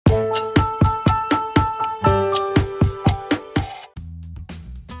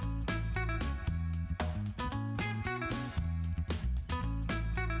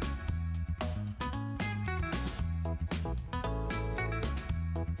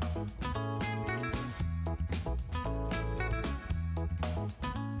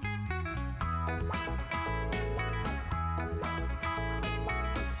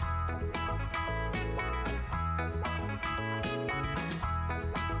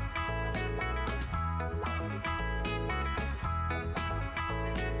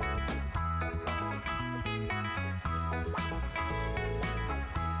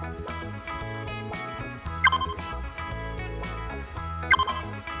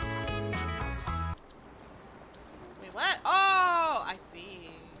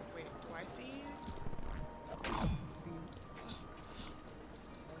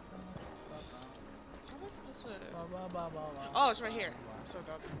Oh, it's right here. I'm so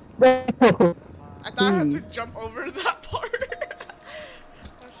dumb. No. I thought I had to jump over that part.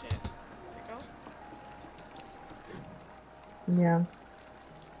 Oh shit. There you go. Yeah.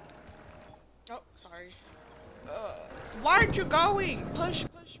 Oh, sorry. Why aren't you going? Push, push,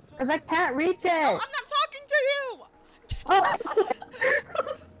 push. Cause I can't reach it. Oh, I'm not talking to you! Oh.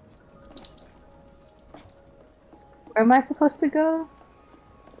 Where am I supposed to go?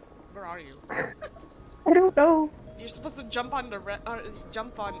 Where are you? I don't know. You're supposed to jump on the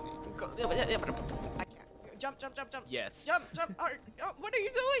jump on. Go, I can't. Jump, jump, jump, jump. Yes. Jump, jump. Oh, what are you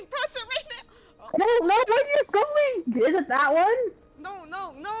doing? Press it right now. I don't know where you're going. Is it that one? No,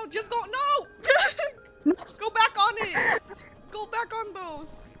 no, no. Just go. No. Go back on it. Go back on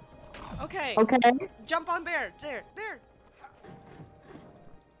those. Okay. Okay. Jump on there. There.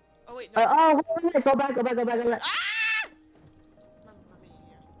 Oh wait. No. Oh, wait, go back. Ah!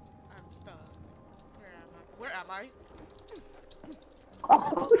 I'm stuck. Where am I?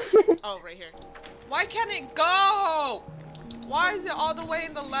 Oh shit. Oh, right here. Why can't it go? Why is it all the way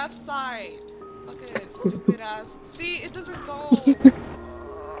in the left side? Look at it, stupid ass. See, it doesn't go.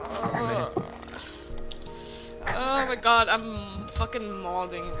 Oh my god, I'm fucking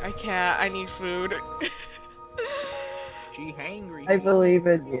molding. I can't. I need food. She hangry. I believe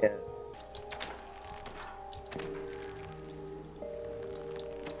in you.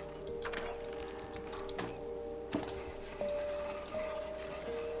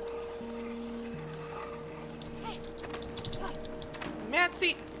 Man,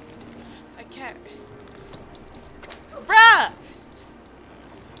 see, I can't. Bruh!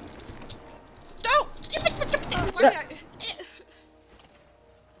 Don't!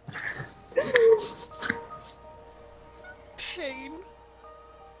 Pain.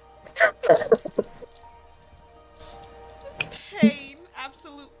 Pain.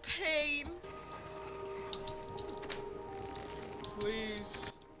 Absolute pain. Please.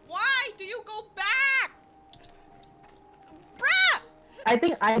 Why do you go back? Bruh! I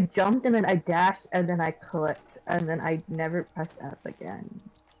think I jumped and then I dashed and then I clicked and then I never pressed F again.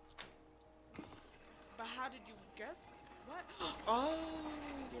 But how did you get what? Oh,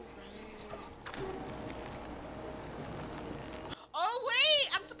 you're right. Oh wait,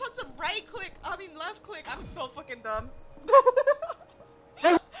 I'm supposed to left click. I'm so fucking dumb.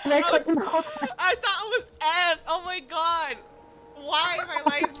 I thought it was F. Oh my god. Why am I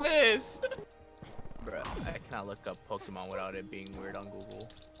like this? Bruh, I cannot look up Pokemon without it being weird on Google.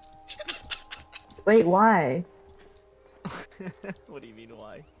 Wait, why? What do you mean,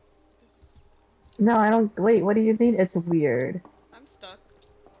 why? No, I don't. Wait, what do you mean it's weird? I'm stuck.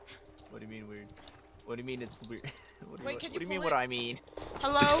 What do you mean weird? What do you mean it's weird? Wait, can you what do you mean pull what it? I mean?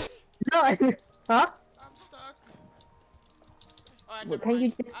 Hello? No, huh? I'm stuck. Oh, Well, never can you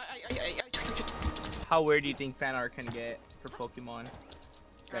mind. just... How weird do you think fan art can get for Pokemon?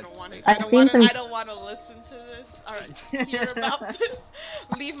 I don't want to. I I don't want to listen to this. Or hear about this.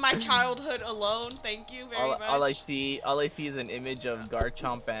 Leave my childhood alone. Thank you very much. All I see is an image of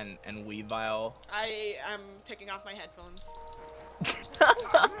Garchomp and Weavile. I am taking off my headphones.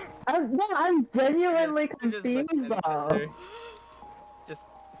 I'm genuinely They're just confused looking at each though. other.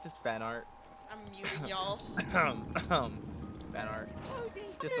 It's just fan art. I'm muting y'all. Fan art.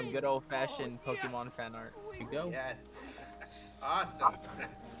 Just some good old-fashioned Pokemon fan art. Here you go. Yes. Awesome.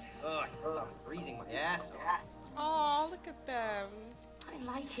 Ugh, I'm freezing my ass off. Oh, look at them. I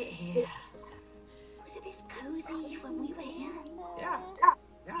like it here. Was it this cozy when we were here? Yeah.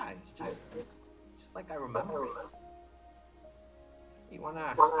 Yeah, it's just like I remember it. You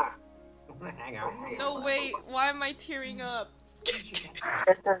wanna hang out? No, wait. Why am I tearing up?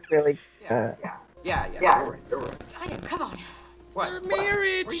 This is really good. Yeah. You're right. I know, come on. What? Our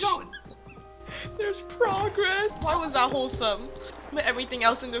marriage. Where you going? There's progress. Why was that wholesome? But everything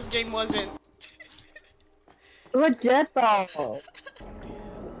else in this game wasn't. Legit though.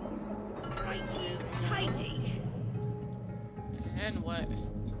 And what?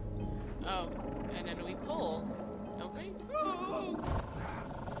 Oh, and then we pull. Don't we? Oh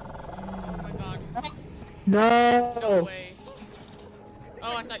my god. No No. way.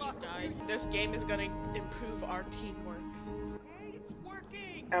 Oh, I thought you died. This game is gonna improve our teamwork.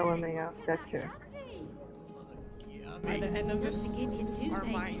 Oh, let me go. That's true. By the end of this, our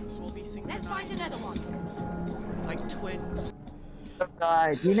minds will be synchronized. Let's find another one. Like twins. Oh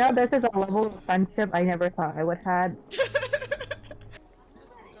god, you know this is a level of friendship I never thought I would have.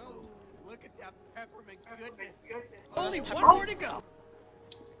 Look at that peppermint goodness. Only one more to go.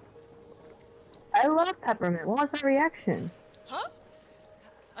 I love Peppermint. What was that reaction? Huh?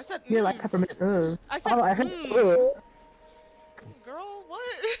 I said You're like Peppermint. Ugh. I said Oh, I heard. mm. Ugh. Girl, what?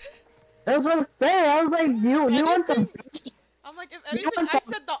 That's what I'm saying. I was like, you want some. I'm like, if anything, I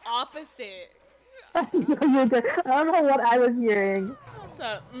said the opposite. You did. I don't know what I was hearing.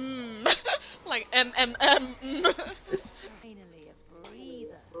 So, like mm. Finally, a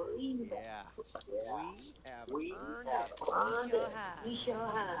breather. Yeah. We have earned it. We sure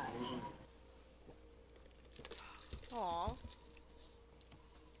have. Aww.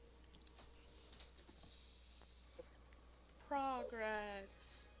 Progress.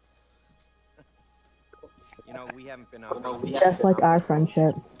 You know, we haven't been out. Just like our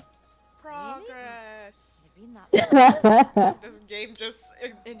friendship. Progress. Been that This game just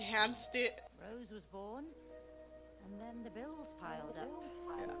enhanced it. Rose was born, and then the bills piled up.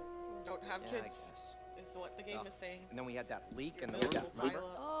 Yeah. Don't have I kids. guess. Is what the game is saying. And then we had that leak, and then Bills we got will pile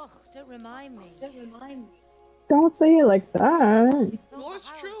up. Oh, don't remind me. Don't say it like that. Well, it's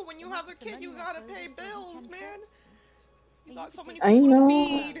true. When you have a kid, you gotta pay bills, man. You got so many I people know.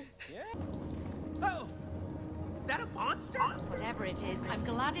 to feed. Yeah. Oh, is that a monster? Whatever it is, I'm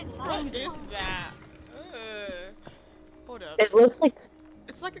glad it's What frozen. is that? Hold up. It looks like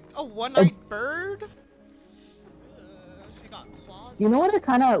It's like a one-eyed bird. It got claws. you know what it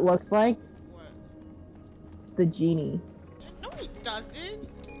kind of looks like? What? The genie. No, he doesn't.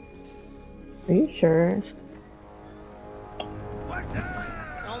 Are you sure? What's up?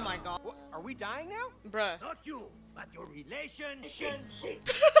 Oh my god. What, are we dying now? Bruh. Not you, but your relationship.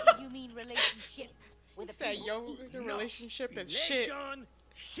 You mean relationship with a Say, people? yo, the relationship is shit.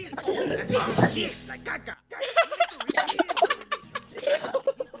 Shit. That's all shit. Like Gaga.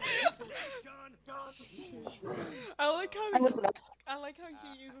 I like how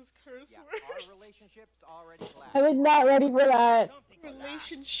he uses curse Yeah, words. our relationship's already I was not ready for that.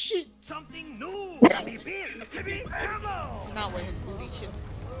 Relationship. Something new. Baby, come on. Not with his booty shit.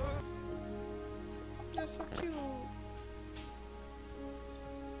 That's so cute.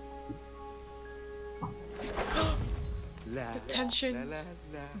 The tension.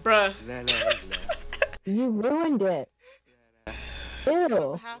 Bruh. You ruined it.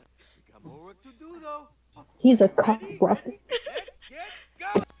 Ew. Half. We got more work to do though. He's a cockblocker. Let's get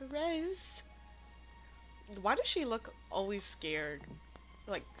going. Rose. Why does she look always scared?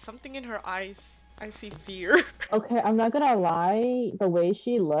 Like something in her eyes. I see fear. Okay, I'm not gonna lie. The way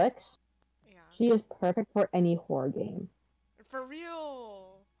she looks, Yeah. she is perfect for any horror game. For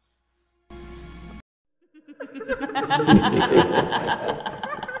real.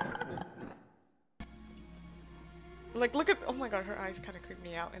 Like, look at. Oh my god, her eyes kind of creep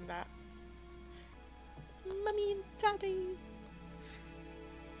me out in that. Mommy and daddy.